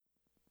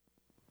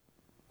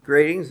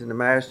Greetings in the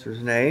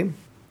Master's name.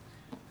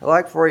 I'd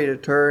like for you to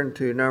turn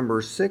to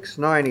number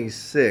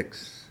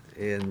 696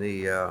 in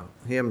the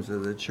hymns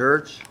of the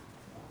church.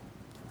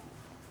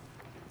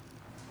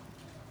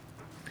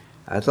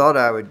 I thought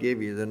I would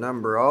give you the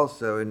number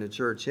also in the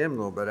church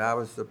hymnal, but I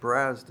was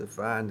surprised to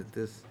find that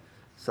this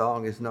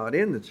song is not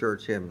in the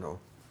church hymnal.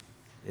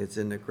 It's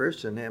in the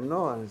Christian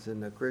hymnal and it's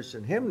in the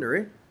Christian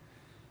hymnary.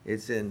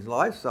 It's in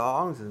life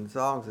songs and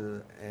church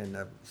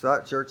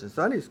and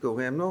Sunday school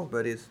hymnal,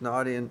 but it's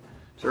not in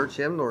church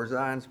hymnal or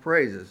Zion's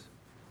praises.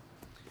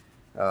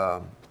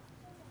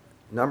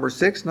 Number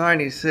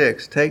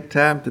 696, Take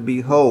Time to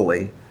Be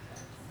Holy.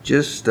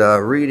 Just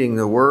reading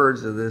the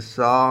words of this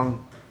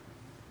song.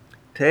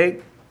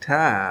 Take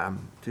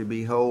time to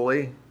be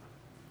holy.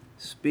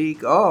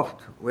 Speak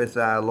oft with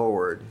thy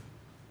Lord.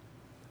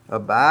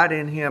 Abide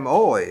in him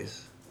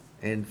always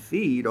and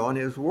feed on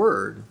his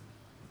word.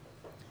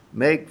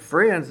 Make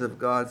friends of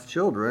God's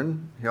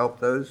children.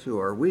 Help those who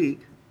are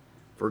weak,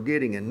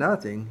 forgetting in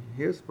nothing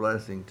his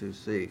blessing to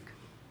seek.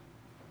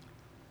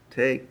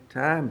 Take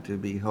time to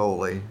be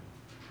holy.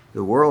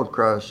 The world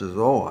crushes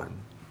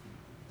on.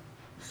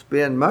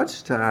 Spend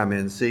much time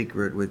in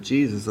secret with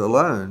Jesus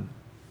alone.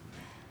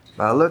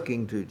 By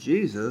looking to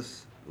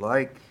Jesus,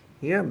 like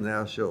him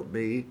thou shalt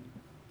be.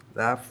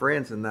 Thy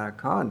friends and thy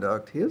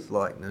conduct his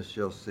likeness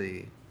shall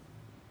see.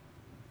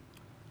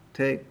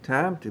 Take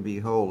time to be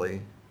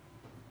holy.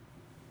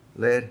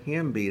 Let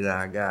him be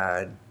thy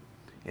guide,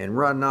 and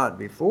run not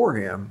before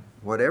him,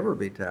 whatever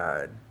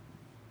betide.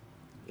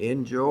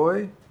 In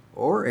joy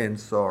or in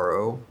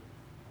sorrow,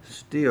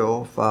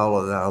 still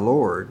follow thy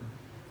Lord,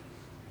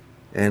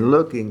 and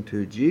looking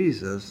to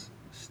Jesus,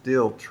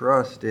 still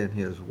trust in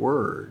his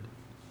word.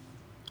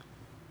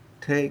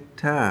 Take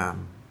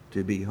time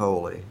to be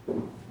holy.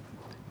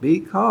 Be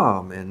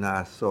calm in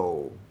thy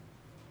soul.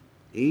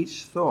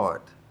 Each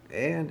thought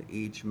and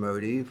each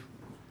motive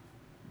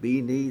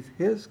beneath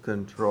his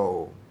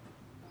control.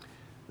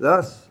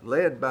 Thus,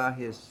 led by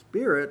his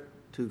Spirit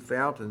to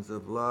fountains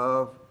of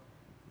love,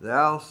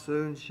 thou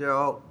soon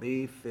shalt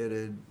be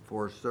fitted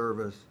for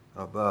service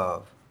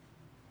above.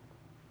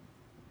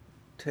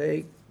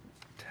 Take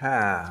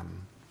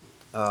time.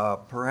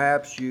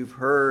 Perhaps you've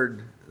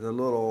heard the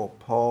little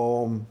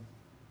poem,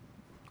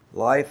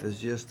 Life is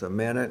Just a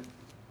Minute.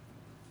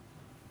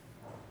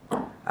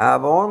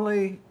 I've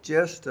only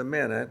just a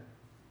minute,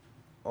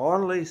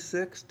 only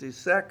 60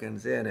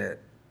 seconds in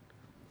it.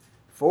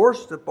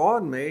 Forced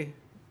upon me,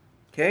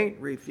 can't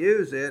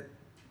refuse it,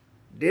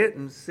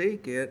 didn't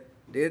seek it,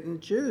 didn't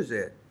choose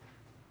it.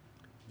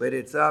 But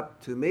it's up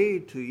to me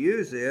to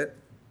use it.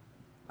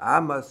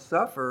 I must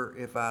suffer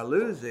if I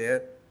lose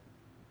it,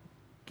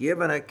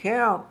 give an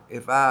account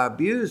if I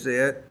abuse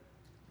it.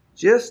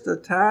 Just a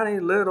tiny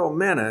little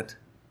minute,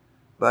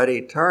 but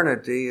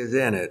eternity is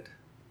in it.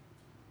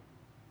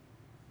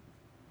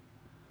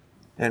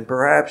 And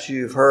perhaps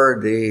you've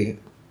heard the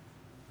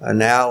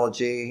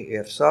analogy,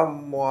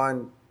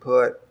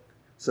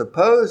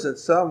 suppose that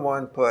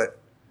someone put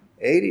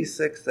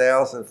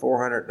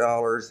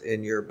 $86,400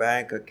 in your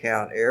bank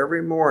account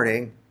every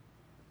morning,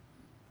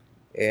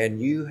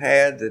 and you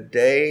had the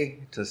day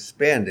to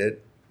spend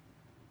it,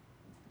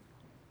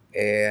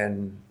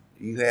 and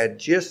you had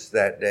just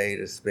that day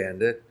to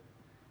spend it,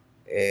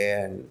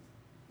 and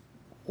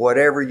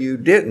whatever you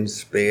didn't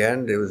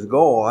spend, it was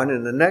gone,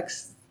 and the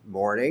next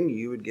morning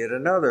you would get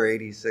another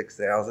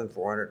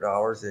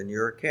 $86,400 in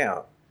your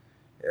account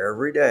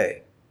every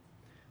day.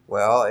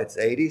 Well, it's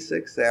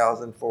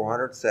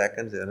 86,400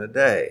 seconds in a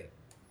day,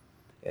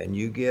 and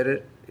you get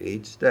it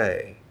each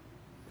day.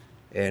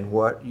 And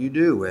what you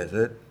do with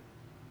it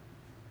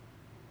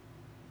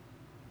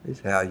is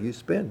how you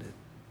spend it.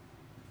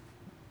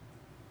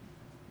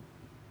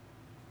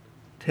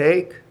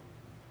 Take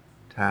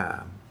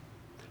time.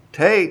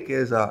 Take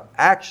is an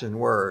action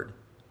word.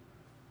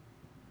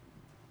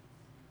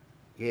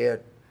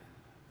 It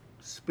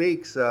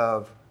speaks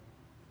of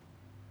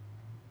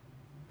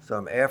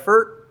some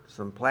effort,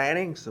 some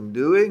planning, some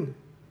doing.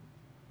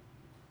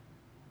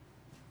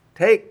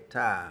 Take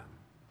time.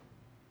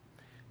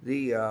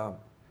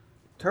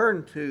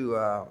 Turn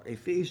to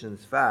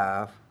Ephesians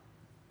 5.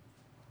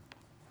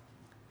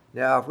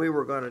 Now, if we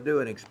were going to do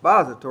an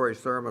expository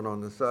sermon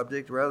on the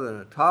subject rather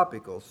than a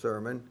topical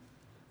sermon,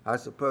 I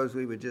suppose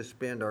we would just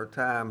spend our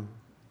time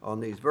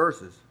on these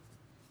verses.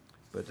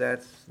 But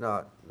that's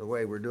not the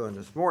way we're doing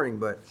this morning.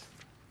 But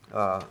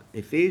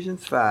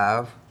Ephesians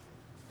 5,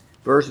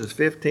 verses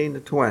 15 to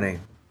 20.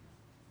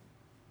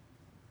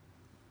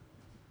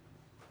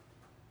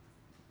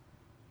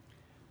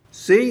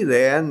 See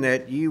then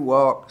that ye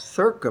walk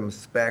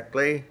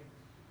circumspectly,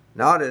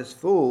 not as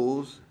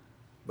fools,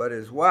 but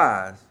as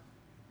wise,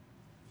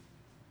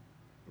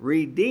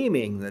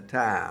 redeeming the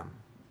time,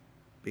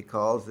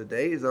 because the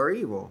days are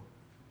evil.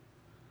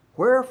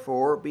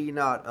 Wherefore be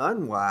not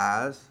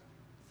unwise,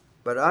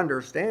 but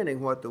understanding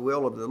what the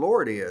will of the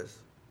Lord is.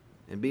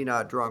 And be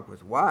not drunk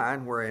with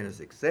wine, wherein is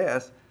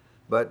excess,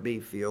 but be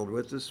filled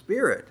with the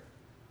Spirit,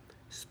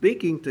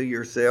 speaking to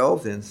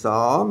yourselves in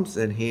psalms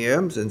and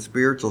hymns and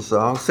spiritual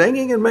songs,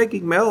 singing and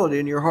making melody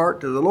in your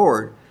heart to the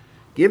Lord,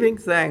 giving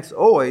thanks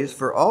always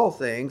for all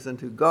things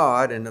unto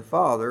God and the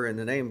Father in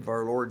the name of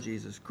our Lord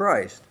Jesus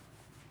Christ.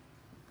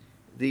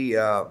 The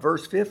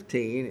verse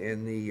 15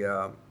 in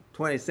the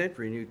 20th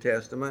century New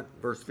Testament,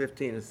 verse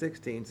 15 and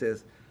 16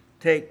 says,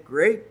 "Take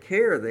great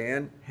care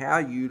then how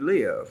you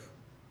live,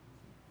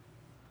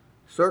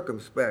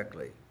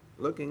 circumspectly,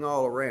 looking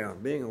all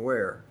around, being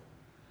aware,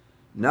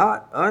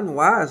 not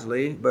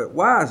unwisely, but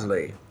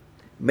wisely,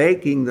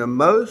 making the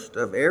most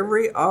of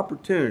every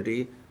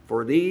opportunity,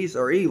 for these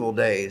are evil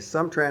days."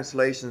 Some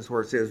translations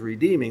where it says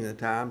redeeming the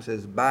time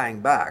says buying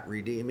back.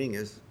 Redeeming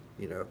is,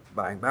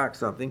 buying back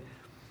something.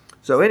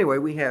 So anyway,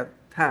 we have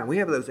time. We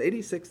have those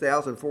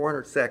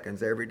 86,400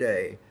 seconds every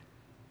day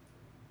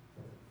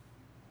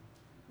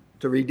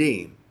to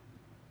redeem.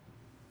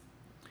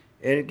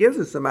 And it gives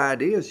us some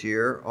ideas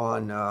here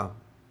on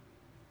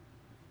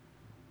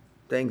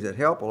things that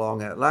help along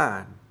that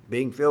line.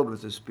 Being filled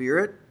with the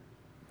Spirit,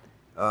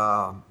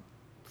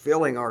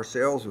 filling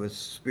ourselves with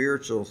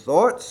spiritual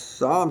thoughts,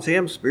 psalms,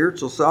 hymns,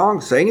 spiritual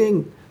songs,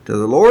 singing to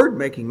the Lord,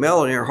 making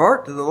melody in our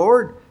heart to the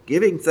Lord,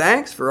 giving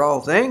thanks for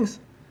all things.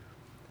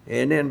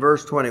 And then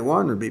verse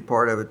 21 would be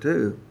part of it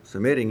too,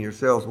 submitting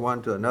yourselves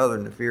one to another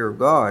in the fear of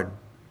God.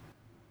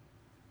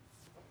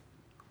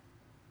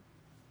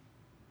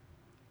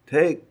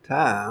 Take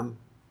time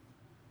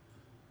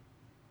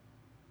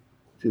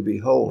to be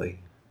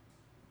holy.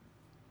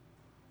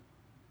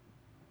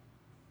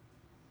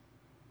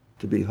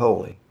 To be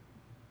holy.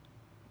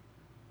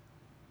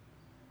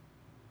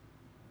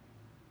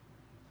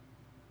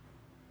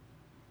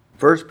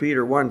 First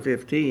Peter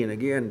 1:15,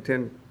 again,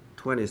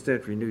 20th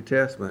century New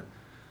Testament.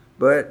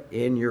 "But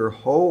in your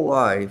whole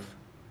life,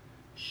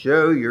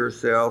 show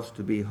yourselves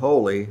to be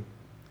holy,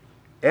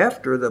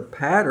 after the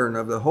pattern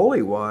of the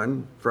Holy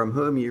One from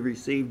whom you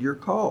received your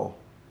call."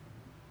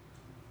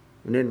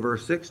 And then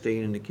verse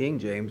 16 in the King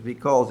James,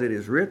 "Because it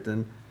is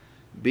written,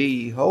 be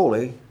ye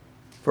holy,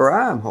 for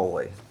I am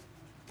holy."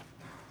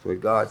 That's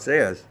what God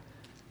says.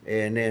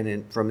 And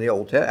then from the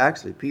Old Testament,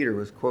 actually Peter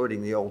was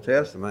quoting the Old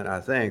Testament,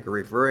 I think, or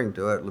referring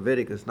to it,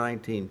 Leviticus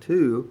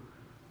 19:2,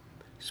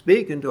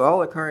 "Speak unto all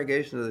the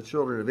congregation of the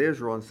children of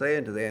Israel, and say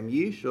unto them,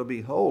 Ye shall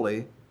be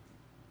holy,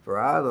 for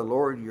I, the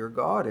Lord your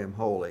God, am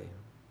holy."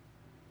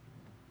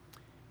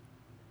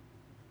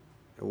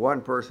 And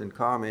one person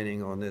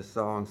commenting on this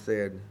song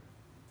said,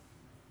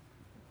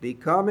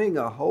 "Becoming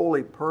a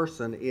holy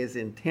person is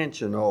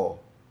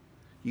intentional.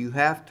 You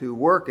have to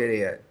work at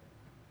it.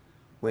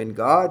 When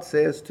God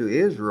says to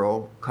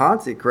Israel,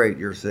 consecrate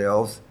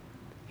yourselves,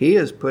 he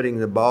is putting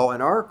the ball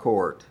in our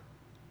court.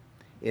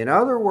 In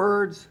other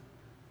words,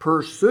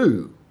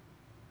 pursue.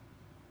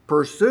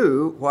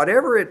 Pursue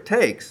whatever it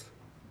takes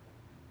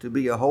to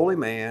be a holy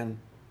man,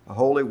 a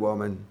holy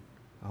woman,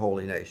 a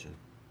holy nation.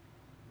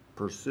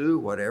 Pursue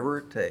whatever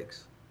it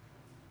takes."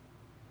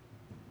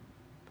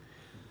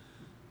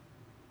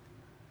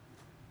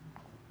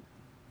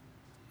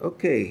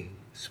 Okay.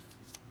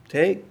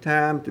 Take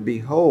time to be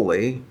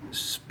holy.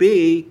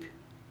 Speak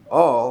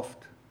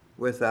oft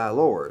with thy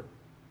Lord.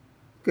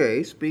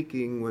 Okay,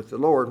 speaking with the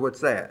Lord, what's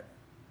that?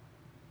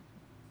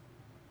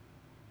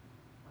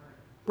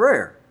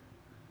 Prayer.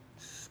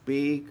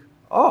 Speak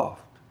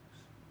oft.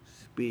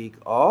 Speak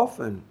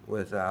often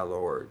with thy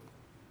Lord.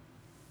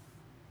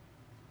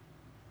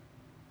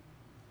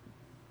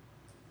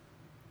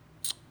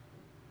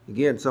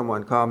 Again,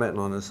 someone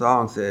commenting on the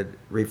song said,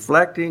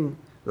 reflecting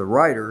the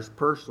writer's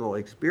personal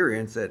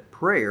experience that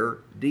prayer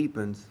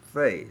deepens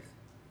faith.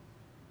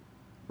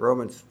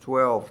 Romans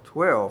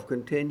 12:12,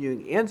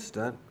 continuing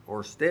instant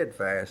or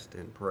steadfast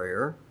in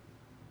prayer.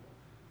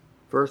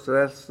 1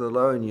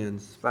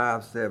 Thessalonians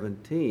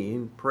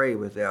 5:17, pray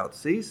without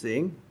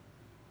ceasing.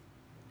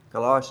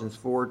 Colossians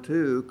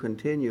 4:2,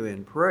 continue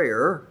in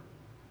prayer.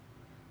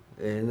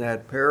 And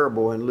that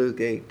parable in Luke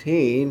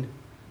 18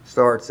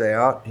 starts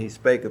out, he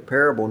spake a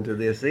parable unto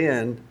this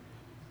end,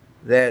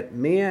 that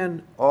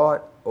men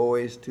ought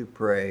always to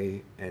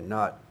pray and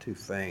not to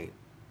faint.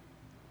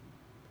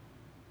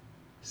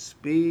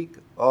 Speak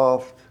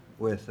oft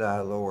with thy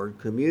Lord.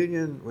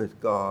 Communion with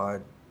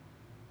God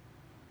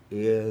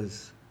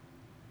is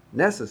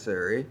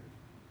necessary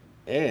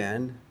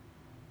and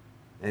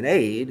an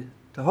aid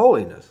to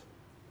holiness.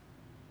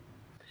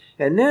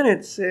 And then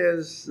it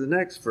says, the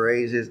next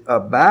phrase is,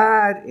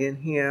 abide in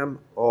him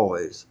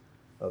always.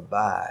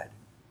 Abide.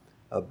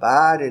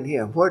 Abide in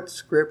him. What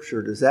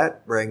scripture does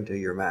that bring to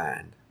your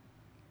mind?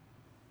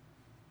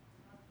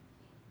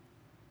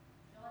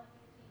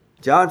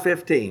 John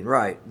 15,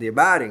 right, the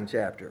abiding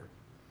chapter.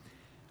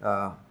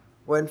 Well,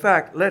 in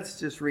fact, let's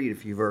just read a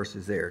few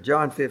verses there.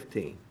 John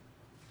 15.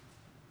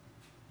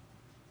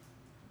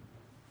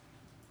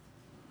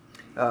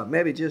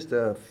 Maybe just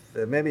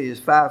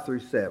 5 through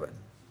 7.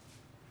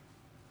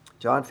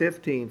 John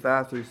 15,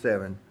 5 through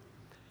 7.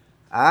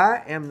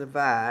 I am the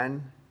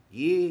vine,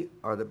 ye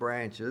are the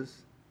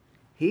branches.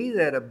 He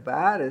that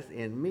abideth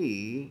in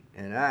me,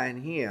 and I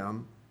in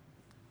him,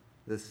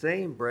 the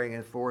same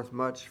bringeth forth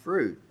much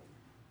fruit.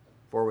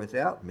 For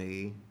without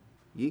me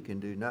ye can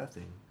do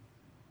nothing.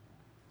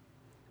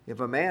 If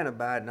a man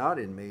abide not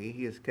in me,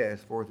 he is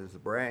cast forth as a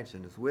branch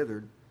and is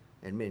withered,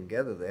 and men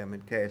gather them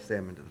and cast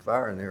them into the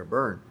fire, and they are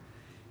burned.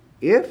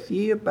 If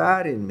ye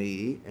abide in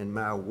me, and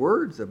my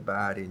words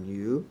abide in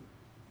you,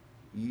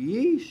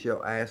 ye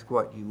shall ask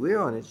what ye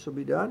will, and it shall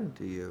be done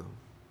unto you.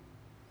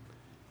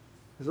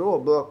 There's a little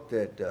book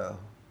that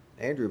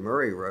Andrew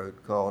Murray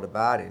wrote called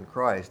Abide in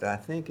Christ. I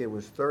think it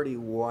was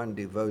 31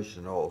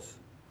 devotionals.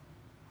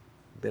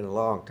 Been a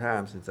long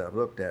time since I've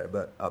looked at it,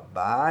 but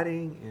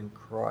abiding in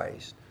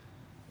Christ.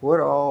 What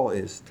all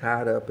is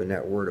tied up in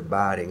that word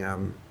abiding?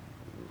 I'm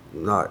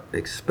not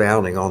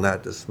expounding on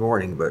that this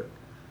morning, but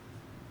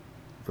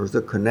there's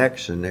a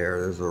connection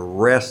there. There's a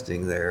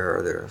resting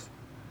there.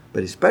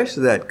 But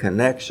especially that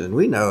connection.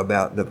 We know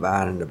about the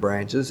vine and the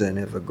branches, and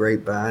if a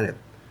grapevine it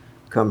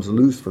comes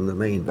loose from the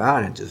main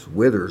vine, it just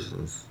withers,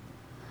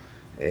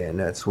 and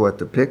that's what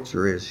the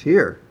picture is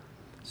here.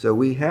 So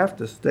we have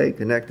to stay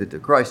connected to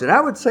Christ. And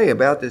I would say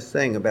about this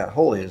thing about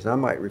holiness, I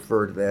might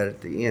refer to that at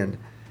the end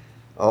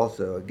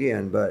also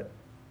again, but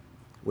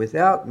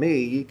without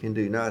me, ye can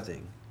do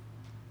nothing.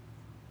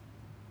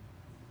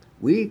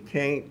 We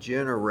can't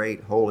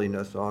generate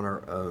holiness on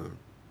our own.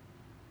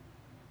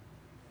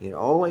 It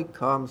only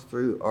comes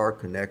through our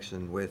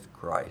connection with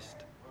Christ.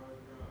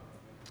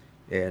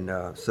 And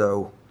let's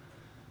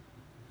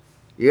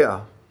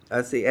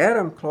see,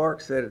 Adam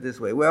Clark said it this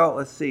way. Well,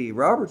 let's see,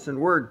 Robertson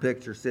Word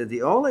Picture said,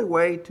 the only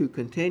way to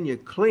continue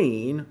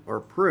clean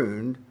or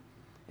pruned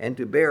and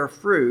to bear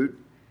fruit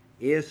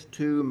is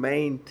to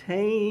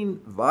maintain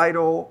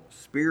vital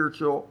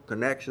spiritual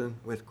connection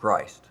with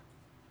Christ.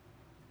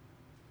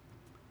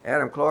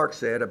 Adam Clark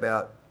said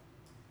about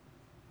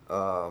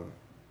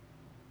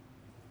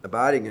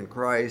abiding in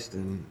Christ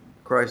and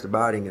Christ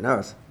abiding in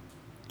us.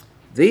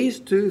 These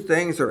two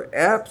things are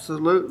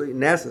absolutely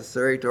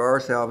necessary to our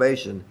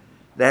salvation,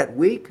 that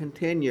we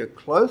continue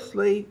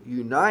closely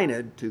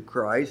united to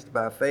Christ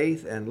by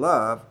faith and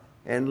love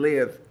and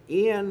live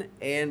in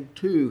and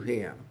to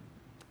Him.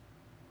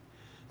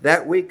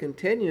 That we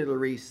continually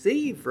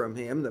receive from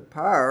Him the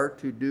power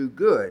to do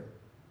good.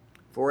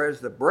 For as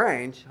the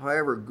branch,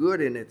 however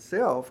good in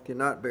itself,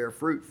 cannot bear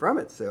fruit from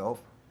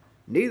itself,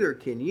 neither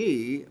can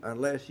ye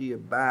unless ye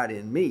abide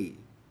in me.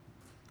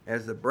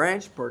 As the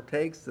branch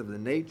partakes of the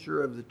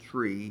nature of the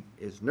tree,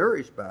 is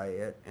nourished by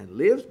it, and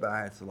lives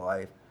by its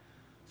life,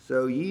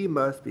 so ye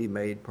must be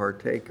made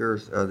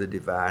partakers of the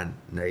divine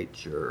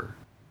nature.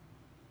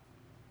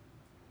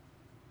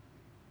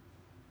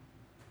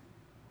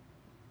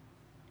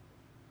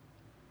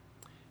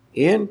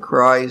 In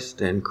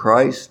Christ and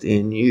Christ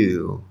in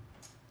you.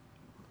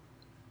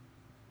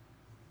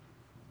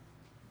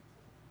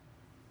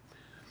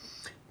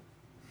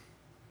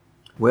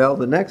 Well,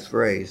 the next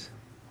phrase,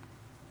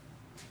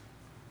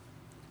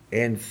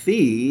 and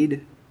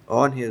feed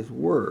on His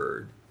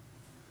word.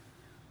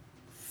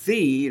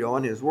 Feed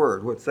on His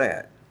word. What's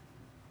that?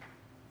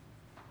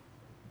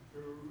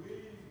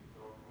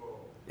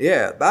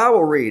 Yeah,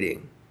 Bible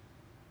reading.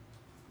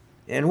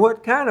 And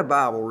what kind of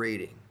Bible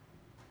reading?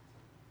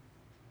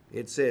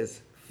 It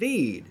says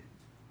feed.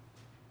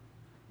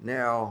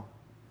 Now,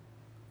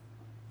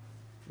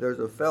 there's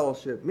a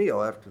fellowship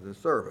meal after the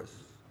service.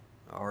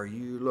 Are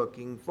you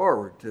looking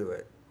forward to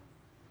it?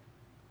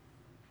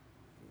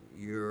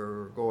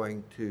 You're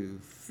going to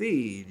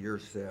feed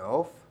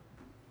yourself.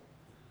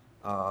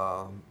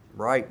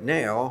 Right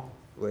now,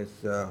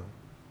 with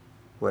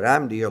what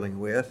I'm dealing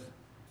with,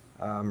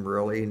 I'm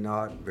really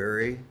not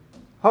very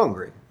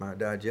hungry. My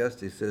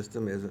digestive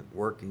system isn't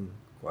working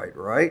quite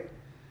right.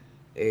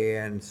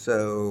 And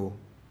so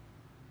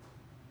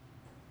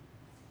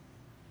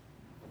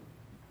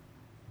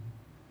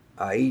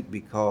I eat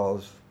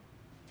because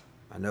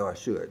I know I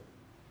should.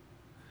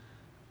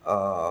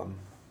 And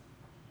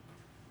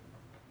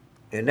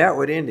that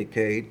would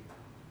indicate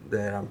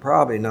that I'm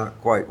probably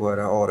not quite what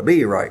I ought to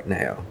be right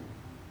now.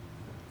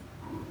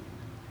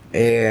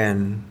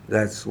 And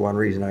that's one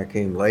reason I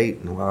came late,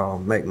 and I'll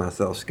make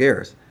myself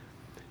scarce.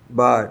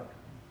 But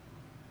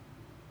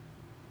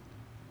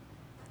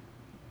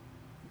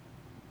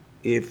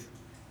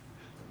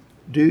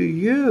do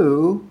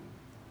you,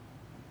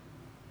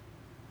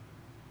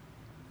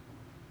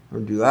 or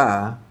do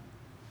I,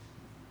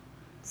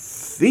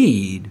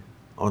 feed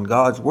on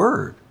God's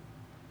Word?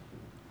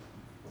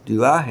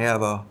 Do I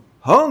have a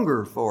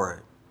hunger for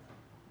it?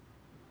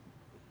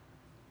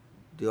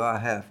 Do I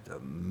have to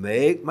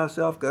make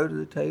myself go to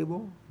the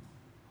table?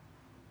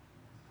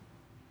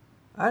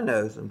 I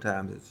know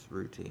sometimes it's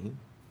routine,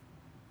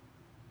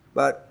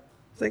 but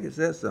I think it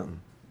says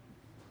something.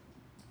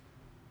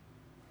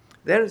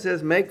 Then it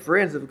says, make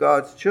friends of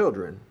God's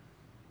children.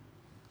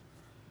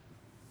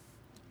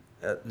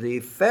 The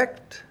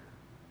effect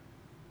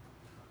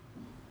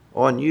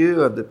on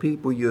you of the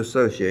people you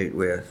associate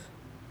with.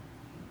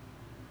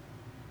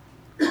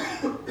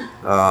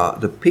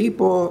 The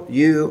people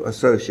you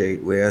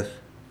associate with,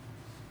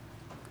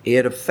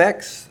 it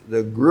affects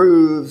the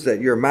grooves that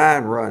your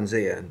mind runs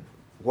in,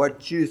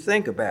 what you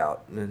think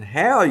about and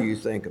how you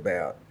think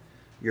about.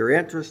 your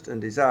interests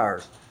and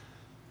desires.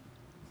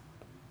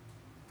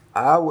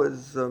 I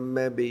was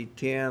maybe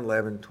 10,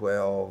 11,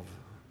 12.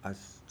 I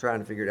was trying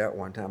to figure it out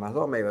one time. I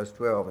thought maybe I was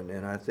 12, and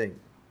then I think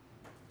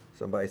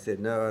somebody said,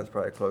 no, it's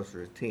probably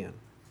closer to 10.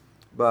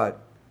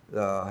 But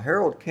the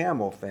Harold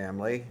Camel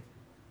family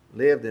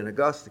lived in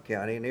Augusta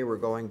County, and they were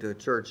going to a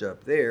church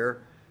up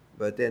there,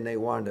 but then they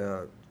wanted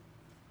to,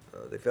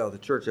 they felt the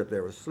church up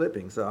there was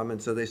slipping some,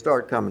 and so they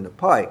started coming to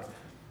Pike.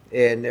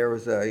 And there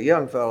was a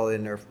young fellow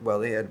in there, well,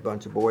 they had a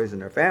bunch of boys in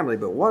their family,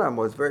 but one of them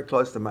was very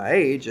close to my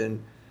age,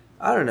 and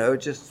I don't know,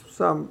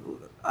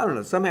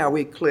 somehow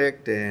we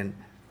clicked, and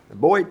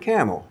Boyd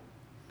Camel.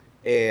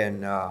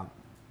 And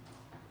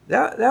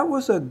that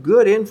was a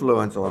good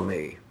influence on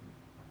me.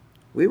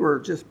 We were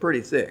just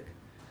pretty thick.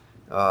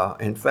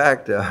 In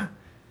fact,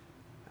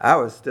 I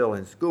was still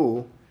in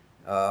school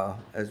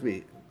as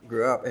we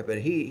grew up, but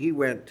he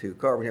went to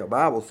Carbon Hill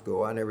Bible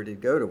School. I never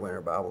did go to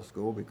Winter Bible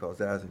School because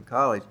I was in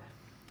college.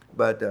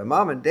 But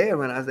Mom and Dad,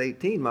 when I was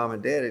 18, Mom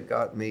and Dad had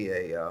got me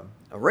a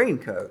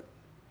raincoat.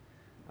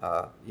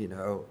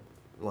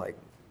 Like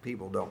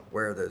people don't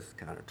wear those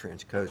kind of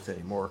trench coats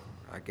anymore.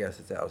 I guess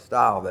it's out of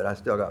style, but I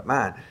still got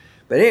mine.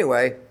 But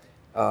anyway,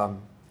 the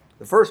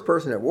first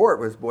person that wore it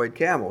was Boyd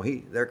Camel.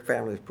 Their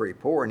family was pretty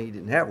poor, and he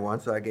didn't have one,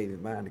 so I gave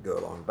him mine to go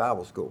along to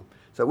Bible school.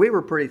 So we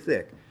were pretty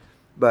thick.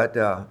 But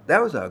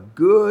that was a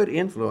good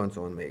influence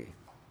on me.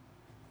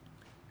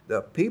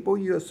 The people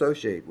you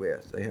associate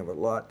with, they have a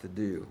lot to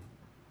do.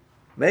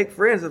 Make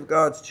friends of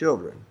God's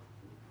children.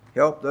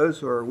 Help those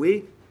who are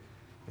weak.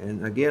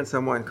 And again,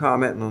 someone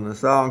commenting on the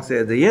song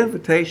said, the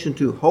invitation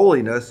to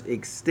holiness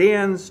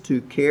extends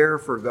to care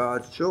for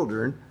God's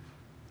children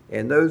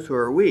and those who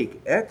are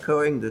weak,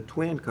 echoing the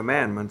twin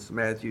commandments,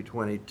 Matthew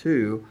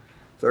 22,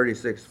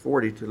 36,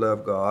 40, to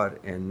love God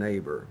and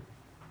neighbor.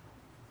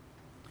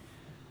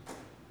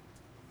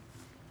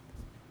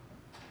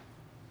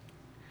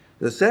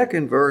 The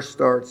second verse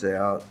starts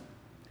out,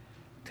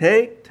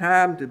 take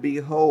time to be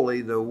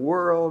holy, the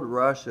world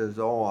rushes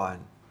on.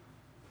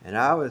 And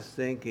I was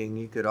thinking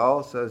you could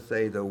also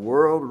say the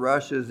world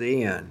rushes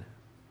in.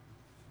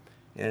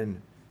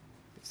 And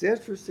it's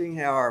interesting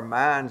how our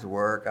minds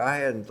work. I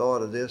hadn't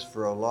thought of this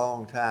for a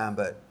long time,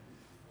 but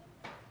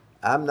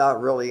I'm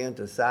not really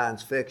into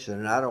science fiction,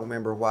 and I don't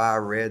remember why I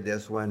read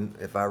this one,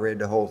 if I read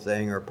the whole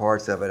thing or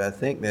parts of it. I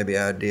think maybe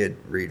I did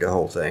read the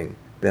whole thing.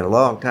 Been a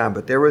long time,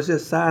 but there was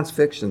this science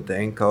fiction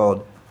thing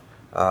called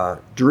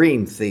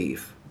Dream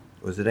Thief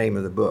was the name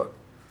of the book.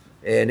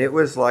 And it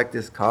was like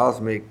this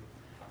cosmic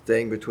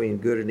thing between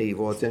good and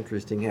evil. It's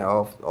interesting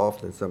how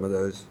often some of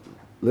those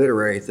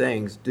literary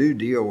things do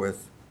deal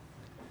with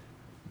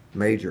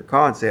major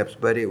concepts,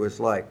 but it was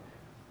like,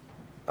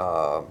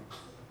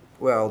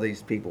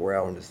 these people were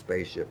out on the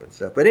spaceship and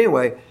stuff. But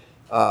anyway,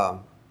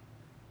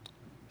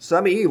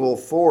 some evil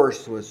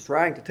force was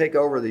trying to take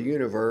over the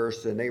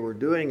universe, and they were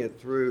doing it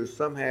through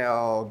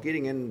somehow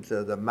getting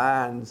into the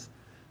minds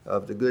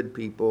of the good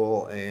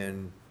people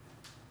and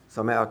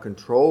somehow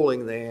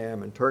controlling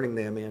them and turning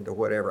them into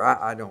whatever.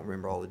 I don't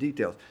remember all the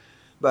details.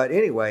 But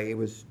anyway, it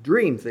was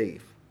Dream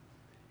Thief.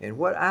 And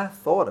what I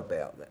thought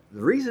about that,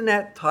 the reason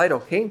that title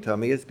came to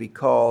me is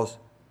because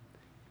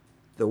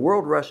the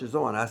world rushes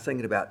on. I was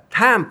thinking about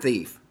time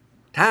thief.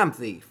 Time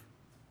thief.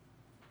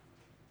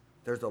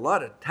 There's a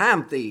lot of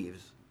time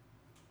thieves.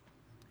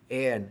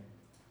 And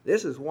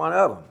this is one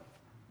of them.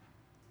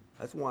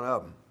 That's one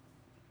of them.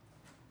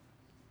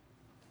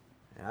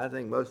 And I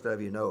think most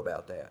of you know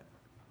about that.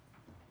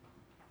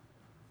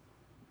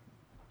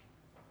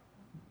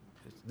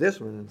 This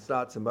one, it's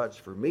not so much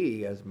for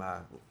me as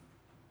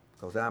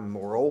because I'm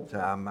more old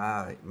time,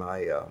 my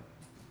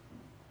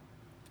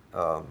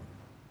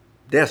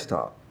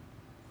desktop.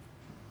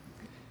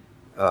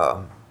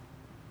 But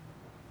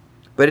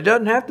it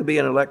doesn't have to be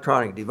an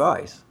electronic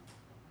device.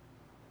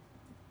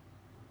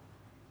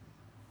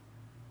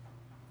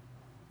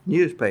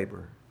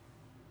 Newspaper.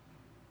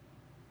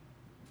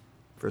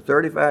 For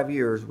 35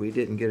 years, we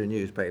didn't get a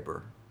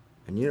newspaper.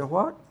 And you know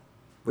what?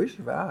 We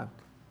survived.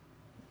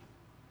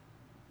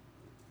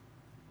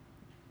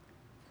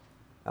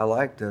 I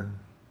like to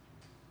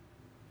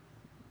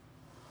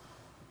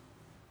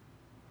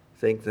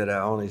think that I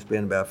only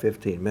spend about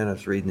 15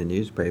 minutes reading the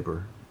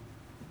newspaper.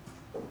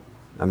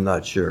 I'm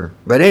not sure.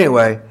 But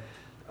anyway,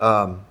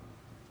 I'm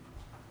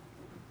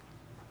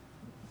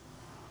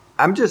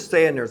just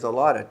saying there's a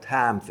lot of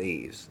time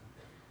thieves.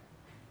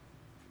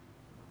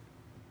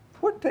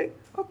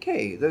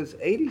 Those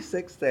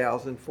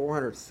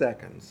 86,400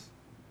 seconds.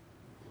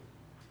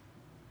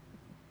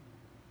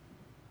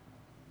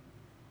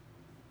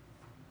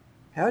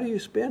 How do you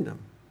spend them?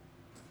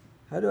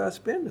 How do I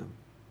spend them?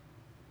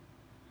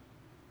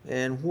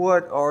 And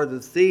what are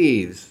the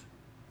thieves?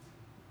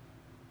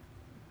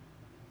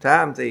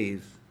 Time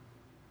thieves.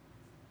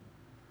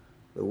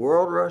 The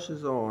world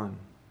rushes on.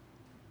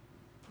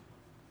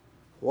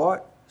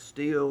 What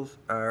steals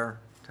our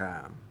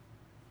time?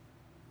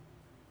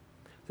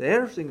 The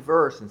interesting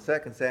verse in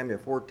 2 Samuel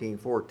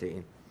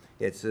 14:14.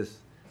 It's this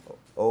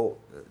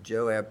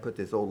Joab put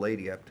this old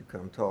lady up to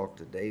come talk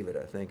to David,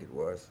 I think it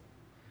was.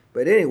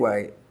 But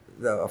anyway,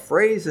 a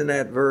phrase in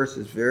that verse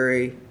is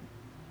very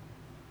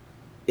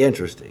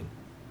interesting.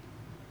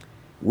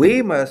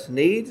 We must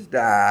needs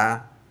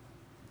die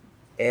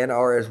and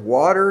are as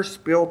water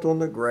spilt on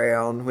the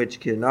ground, which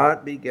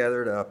cannot be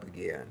gathered up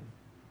again.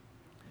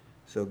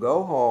 So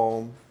go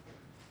home,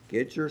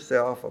 get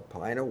yourself a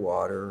pint of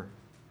water,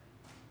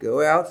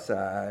 go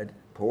outside,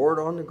 pour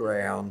it on the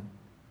ground,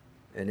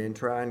 and then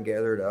try and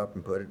gather it up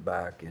and put it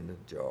back in the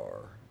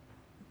jar.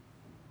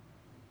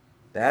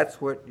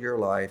 That's what your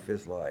life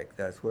is like.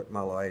 That's what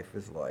my life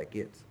is like.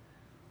 It's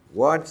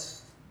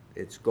once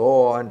it's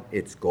gone,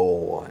 it's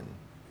gone.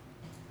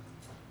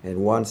 And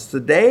once the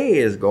day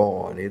is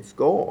gone, it's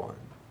gone.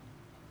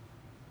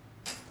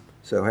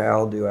 So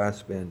how do I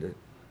spend it?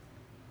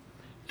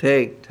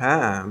 Take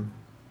time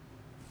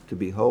to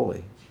be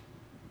holy.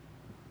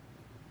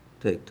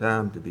 Take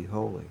time to be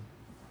holy.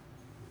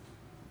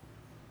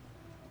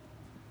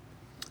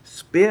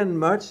 Spend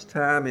much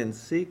time in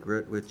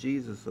secret with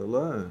Jesus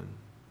alone.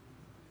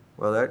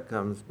 Well, that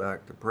comes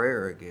back to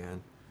prayer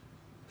again.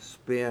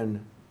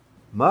 Spend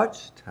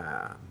much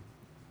time.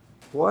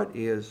 What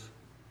is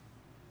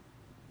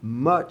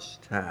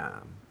much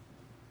time?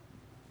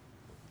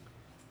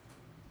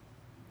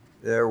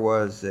 There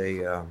was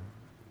a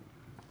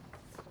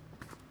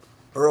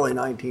early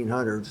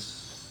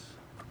 1900s,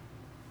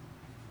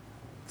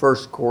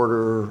 first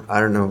quarter, I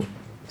don't know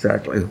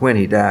exactly when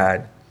he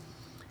died.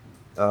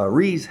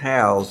 Rees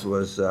Howells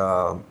was,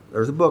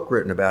 there's a book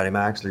written about him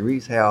actually,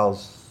 Rees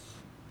Howells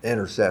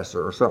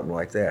Intercessor or something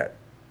like that.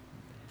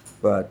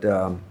 But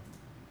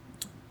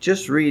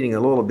just reading a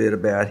little bit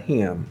about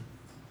him.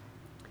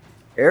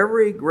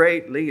 Every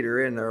great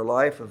leader in their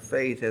life of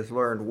faith has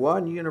learned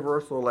one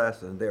universal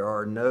lesson: there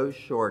are no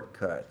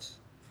shortcuts.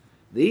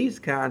 These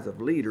kinds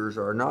of leaders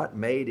are not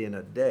made in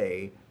a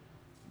day,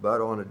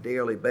 but on a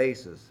daily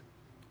basis.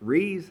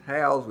 Rees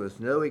Howells was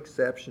no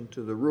exception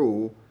to the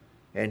rule,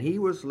 and he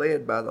was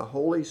led by the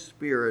Holy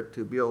Spirit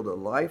to build a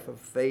life of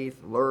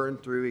faith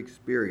learned through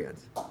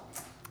experience.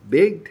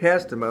 Big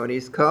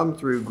testimonies come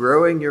through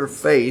growing your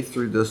faith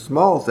through the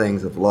small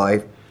things of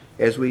life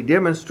as we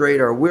demonstrate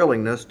our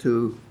willingness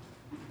to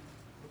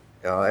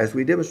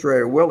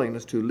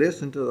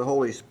listen to the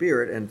Holy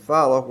Spirit and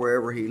follow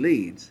wherever he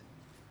leads.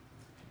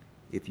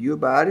 If you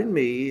abide in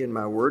me and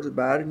my words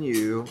abide in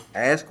you,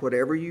 ask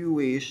whatever you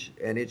wish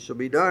and it shall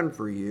be done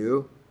for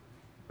you.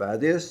 By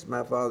this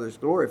my Father is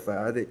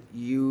glorified, that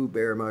you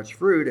bear much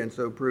fruit and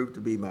so prove to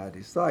be my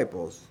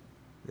disciples.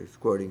 It's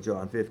quoting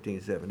John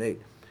 15:7-8.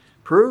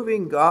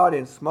 Proving God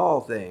in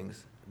small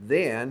things,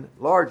 then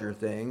larger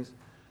things,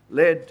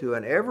 led to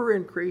an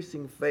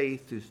ever-increasing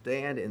faith to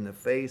stand in the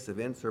face of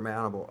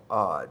insurmountable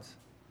odds.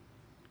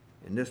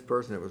 And this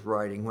person that was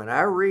writing, when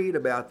I read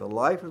about the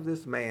life of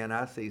this man,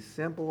 I see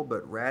simple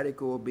but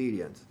radical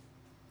obedience.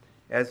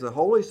 As the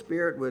Holy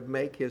Spirit would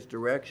make his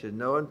direction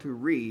known to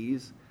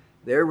Rees,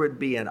 there would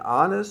be an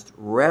honest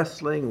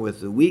wrestling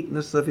with the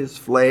weakness of his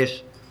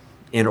flesh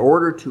in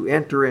order to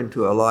enter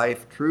into a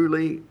life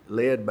truly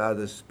led by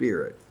the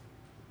Spirit.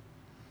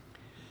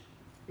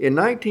 In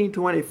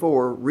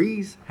 1924,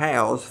 Rees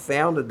Howells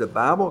founded the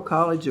Bible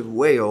College of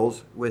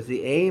Wales with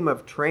the aim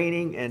of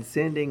training and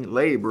sending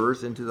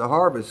laborers into the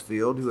harvest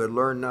field who had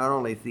learned not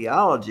only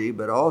theology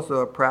but also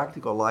a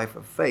practical life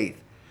of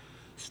faith.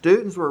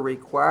 Students were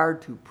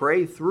required to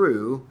pray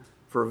through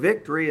for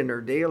victory in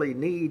their daily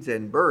needs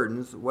and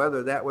burdens,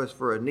 whether that was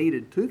for a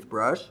needed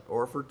toothbrush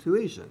or for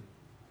tuition.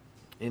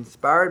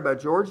 Inspired by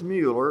George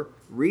Mueller,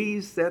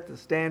 Rees set the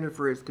standard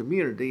for his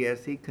community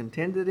as he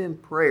contended in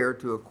prayer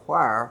to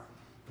acquire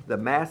the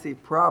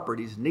massive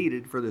properties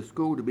needed for the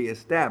school to be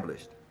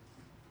established.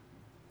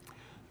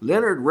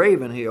 Leonard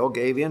Ravenhill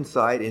gave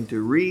insight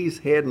into Rees'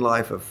 hidden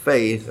life of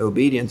faith,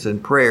 obedience,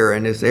 and prayer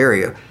in this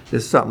area.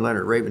 This is something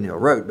Leonard Ravenhill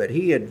wrote, but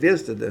he had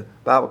visited the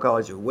Bible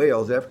College of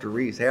Wales after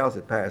Rees Howells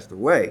had passed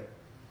away.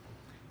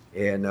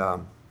 And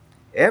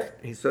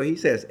so he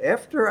says,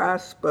 after I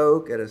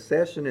spoke at a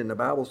session in the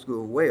Bible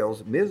School of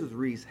Wales, Mrs.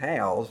 Rees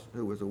Howells,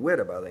 who was a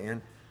widow by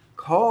then,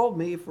 called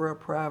me for a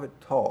private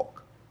talk.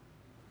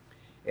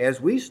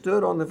 As we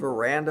stood on the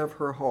veranda of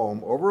her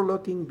home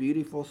overlooking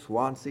beautiful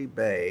Swansea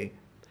Bay,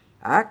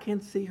 I can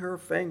see her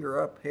finger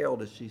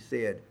upheld as she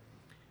said,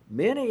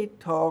 "Many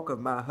talk of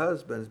my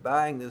husband's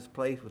buying this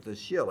place with a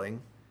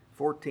shilling,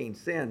 14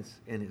 cents,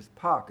 in his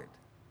pocket.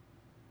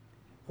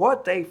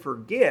 What they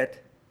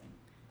forget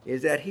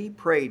is that he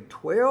prayed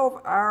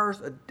 12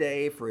 hours a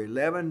day for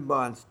 11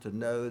 months to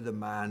know the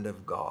mind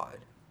of God."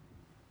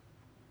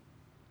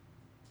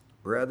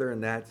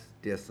 Brethren, that's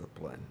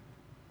discipline.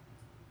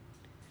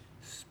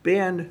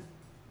 Spend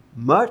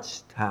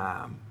much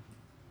time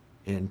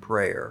in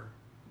prayer.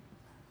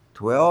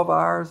 12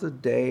 hours a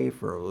day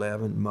for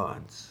 11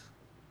 months.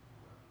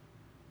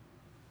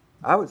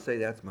 I would say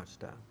that's much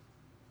time.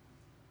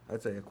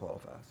 I'd say it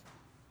qualifies.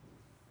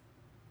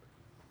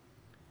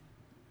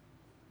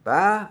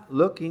 By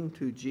looking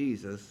to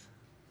Jesus,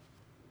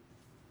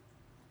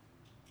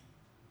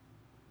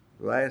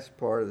 last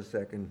part of the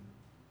second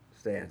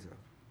stanza.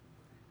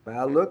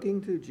 By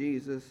looking to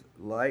Jesus,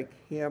 like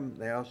him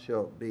thou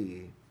shalt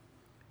be,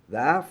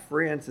 Thy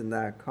friends in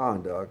thy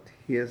conduct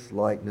his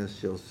likeness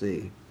shall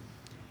see.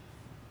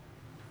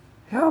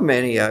 How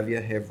many of you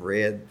have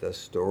read the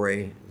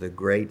story, The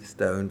Great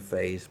Stone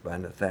Face by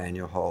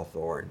Nathaniel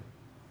Hawthorne?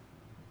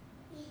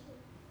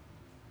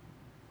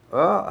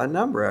 Well, a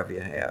number of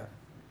you have.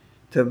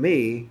 To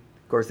me,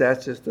 of course,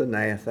 that's just a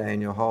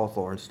Nathaniel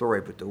Hawthorne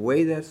story, but the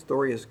way that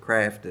story is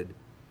crafted,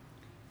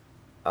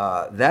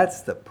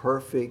 that's the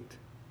perfect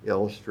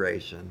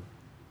illustration,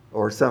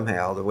 or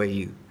somehow the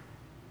way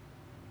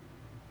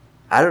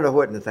I don't know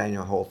what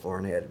Nathaniel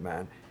Hawthorne had in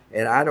mind,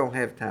 and I don't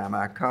have time.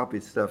 I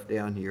copied stuff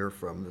down here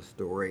from the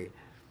story,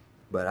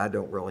 but I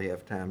don't really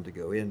have time to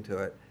go into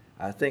it.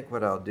 I think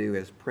what I'll do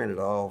is print it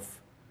off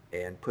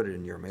and put it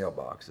in your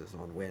mailboxes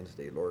on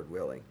Wednesday, Lord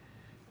willing.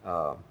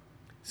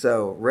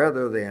 So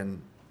rather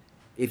than,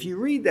 if you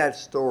read that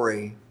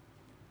story,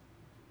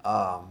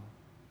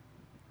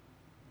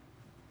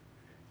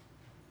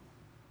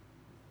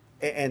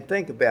 and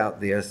think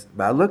about this,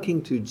 by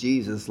looking to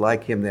Jesus,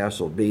 like him thou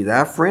shalt be.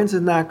 Thy friends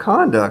in thy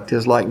conduct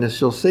his likeness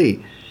shall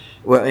see.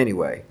 Well,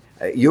 anyway,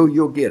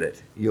 you'll get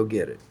it. You'll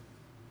get it.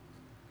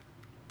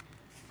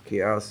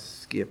 Okay, I'll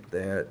skip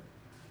that.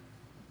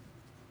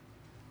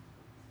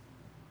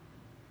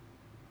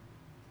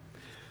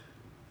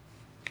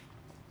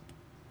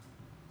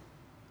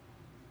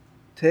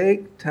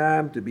 Take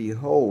time to be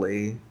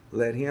holy,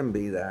 let him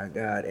be thy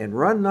guide, and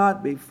run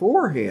not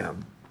before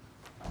him,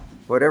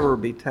 whatever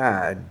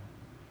betide.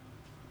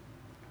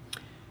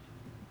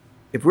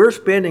 If we're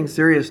spending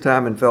serious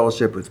time in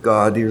fellowship with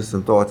God, these are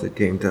some thoughts that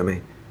came to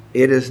me.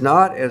 It is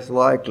not as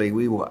likely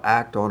we will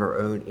act on our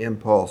own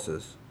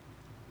impulses,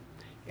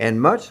 and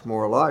much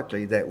more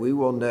likely that we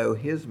will know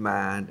his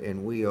mind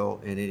and will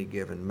in any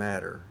given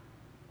matter.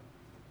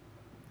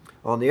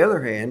 On the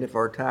other hand, if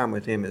our time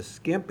with him is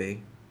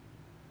skimpy,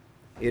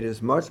 it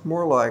is much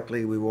more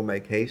likely we will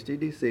make hasty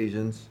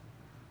decisions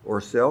or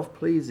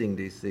self-pleasing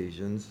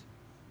decisions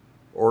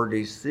or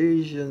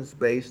decisions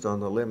based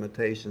on the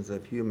limitations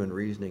of human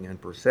reasoning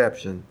and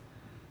perception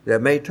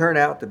that may turn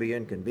out to be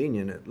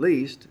inconvenient, at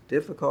least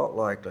difficult,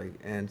 likely,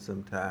 and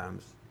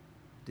sometimes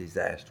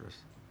disastrous.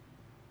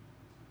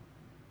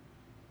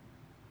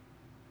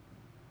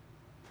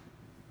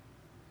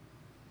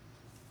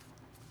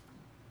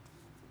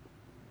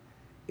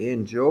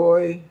 In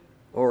joy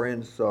or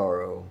in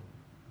sorrow,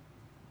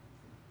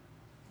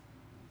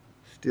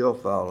 still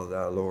follow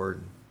thy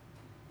Lord.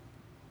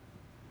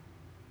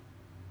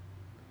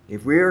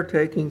 If we are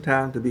taking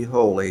time to be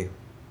holy,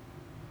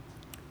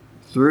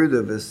 through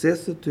the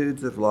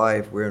vicissitudes of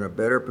life, we're in a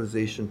better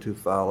position to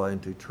follow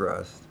and to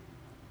trust.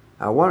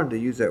 I wanted to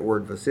use that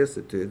word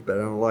vicissitudes, but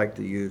I don't like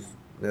to use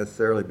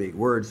necessarily big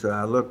words, so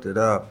I looked it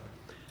up.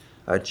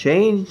 A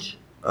change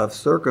of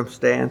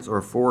circumstance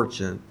or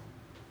fortune,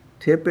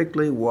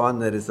 typically one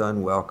that is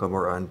unwelcome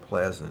or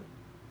unpleasant.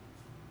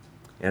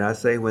 And I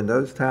say when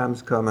those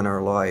times come in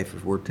our life,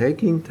 if we're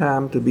taking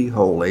time to be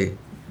holy,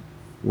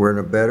 we're in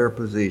a better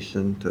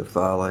position to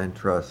follow and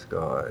trust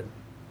God.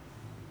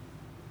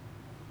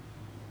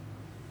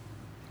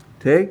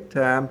 Take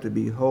time to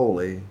be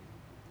holy.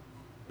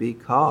 Be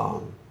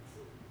calm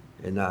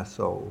in thy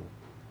soul.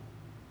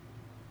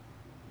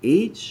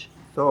 Each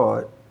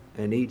thought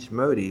and each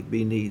motive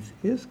beneath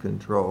his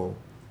control.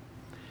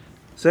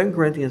 2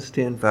 Corinthians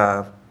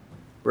 10:5,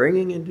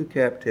 bringing into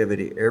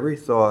captivity every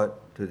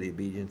thought to the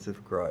obedience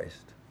of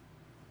Christ.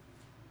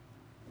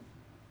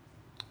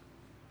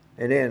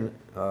 And then,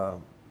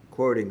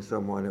 quoting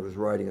someone who was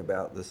writing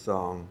about the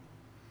song,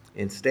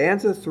 in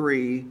stanza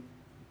 3,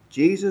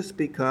 Jesus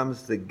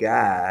becomes the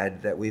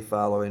guide that we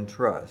follow and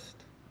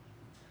trust.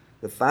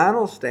 The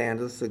final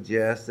stanza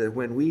suggests that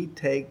when we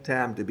take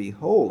time to be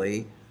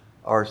holy,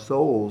 our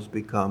souls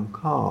become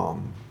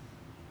calm.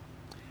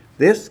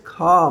 This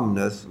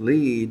calmness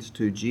leads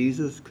to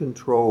Jesus'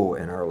 control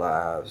in our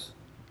lives.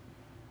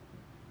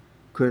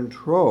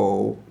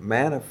 Control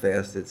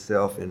manifests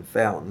itself in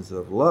fountains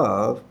of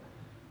love.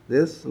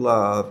 This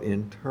love,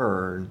 in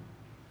turn,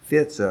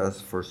 fits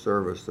us for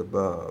service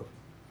above.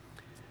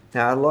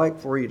 Now, I'd like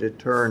for you to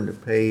turn the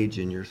page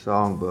in your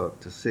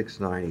songbook to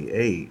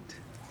 698.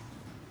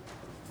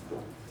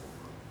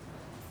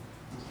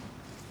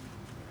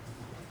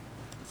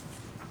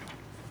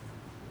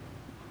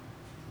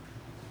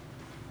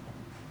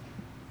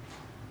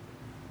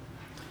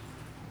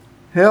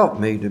 Help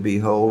me to be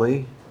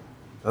holy,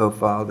 O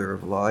Father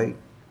of light.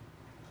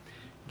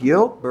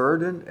 Guilt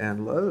burdened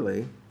and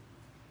lowly,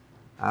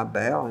 I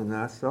bow in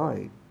thy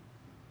sight.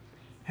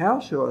 How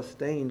shall a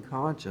stained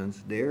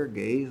conscience dare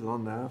gaze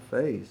on thy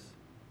face,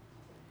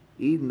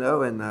 even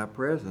though in thy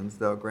presence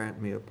thou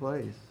grant me a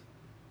place?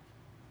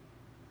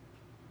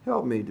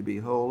 Help me to be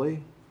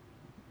holy,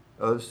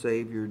 O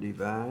Savior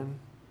divine.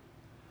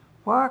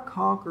 Why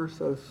conquer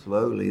so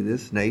slowly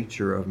this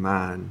nature of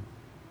mine?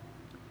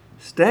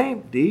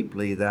 Stamp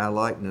deeply thy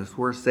likeness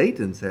where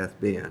Satan's hath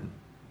been.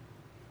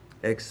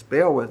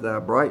 Expel with thy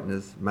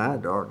brightness my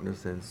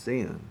darkness and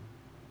sin.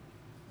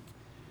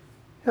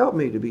 Help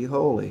me to be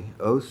holy,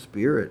 O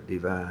Spirit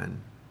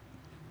divine.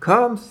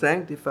 Come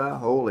sanctify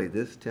wholly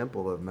this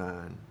temple of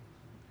mine.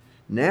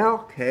 Now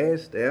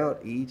cast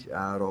out each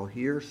idol,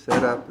 here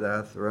set up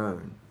thy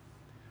throne.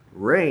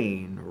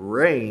 Reign,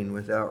 reign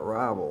without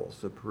rival,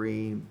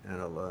 supreme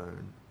and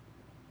alone.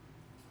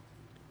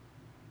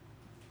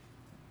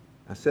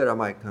 I said I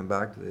might come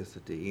back to this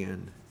at the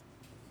end.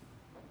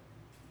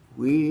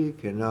 We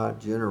cannot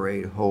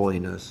generate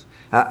holiness.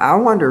 I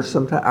wonder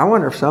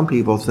if some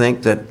people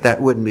think that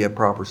that wouldn't be a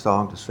proper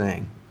song to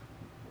sing.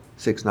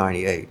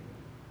 698.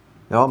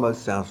 It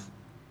almost sounds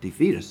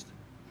defeatist.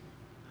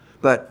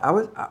 But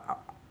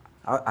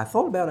I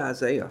thought about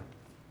Isaiah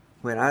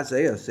when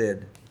Isaiah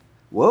said,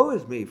 "Woe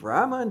is me, for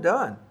I'm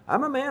undone.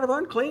 I'm a man of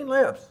unclean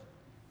lips."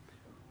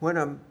 When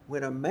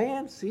a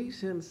man sees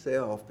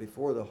himself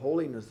before the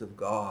holiness of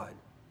God,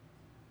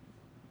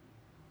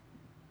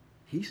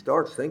 he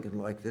starts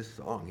thinking like this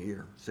song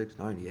here,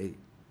 698.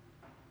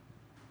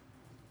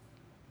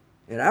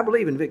 And I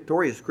believe in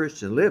victorious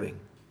Christian living.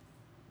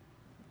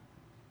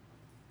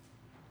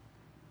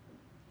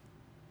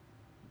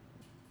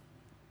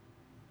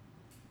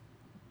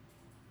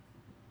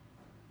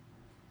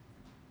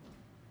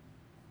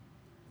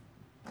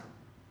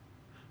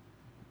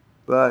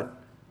 But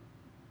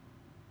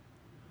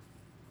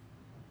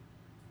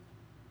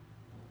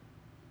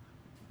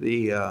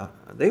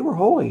they were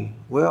holy.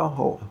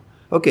 Well,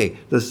 okay,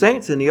 the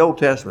saints in the Old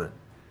Testament,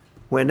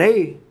 when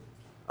they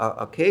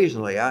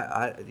occasionally,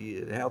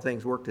 how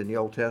things worked in the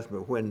Old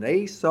Testament, when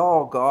they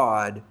saw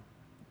God,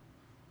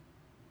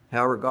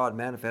 however God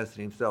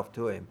manifested himself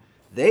to him,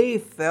 they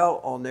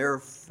fell on their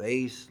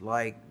face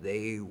like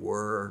they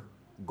were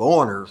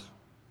goners.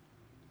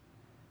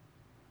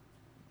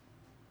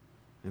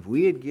 If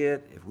we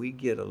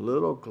get a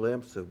little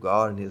glimpse of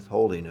God and his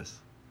holiness,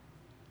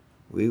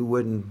 we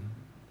wouldn't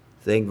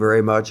think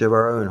very much of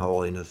our own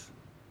holiness.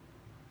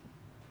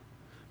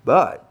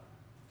 But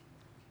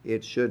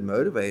it should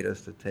motivate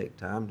us to take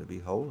time to be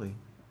holy.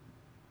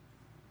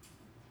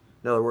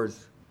 In other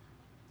words,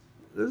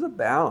 there's a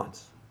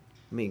balance.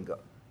 I mean,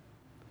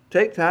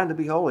 take time to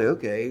be holy.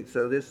 Okay,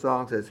 so this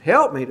song says,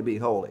 help me to be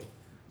holy.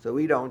 So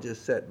we don't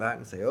just sit back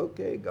and say,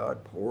 okay,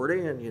 God, pour it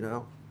in, you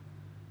know.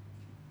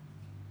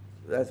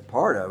 That's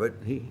part of it.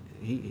 He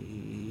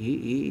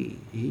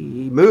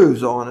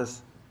moves on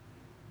us.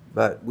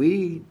 But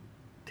we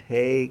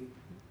take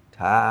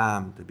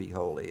time to be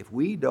holy. If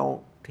we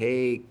don't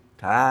take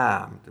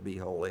time to be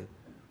holy,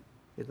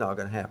 it's not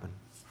going to happen.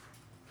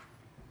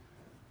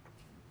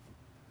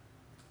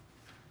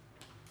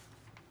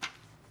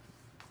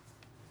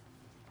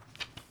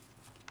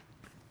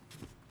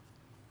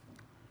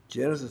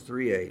 Genesis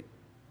 3:8.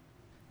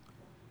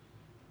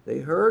 They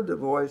heard the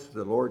voice of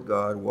the Lord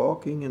God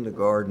walking in the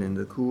garden in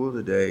the cool of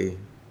the day,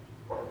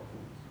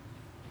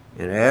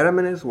 and Adam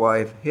and his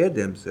wife hid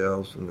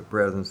themselves from the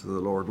presence of the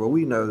Lord. Well,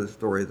 we know the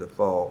story of the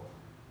fall.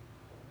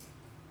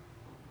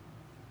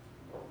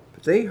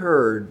 But they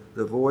heard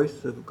the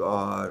voice of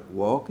God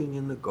walking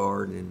in the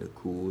garden in the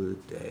cool of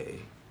the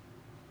day.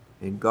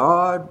 And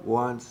God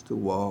wants to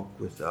walk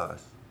with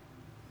us.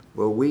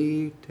 Will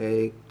we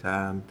take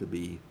time to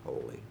be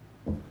holy?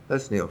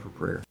 Let's kneel for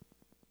prayer.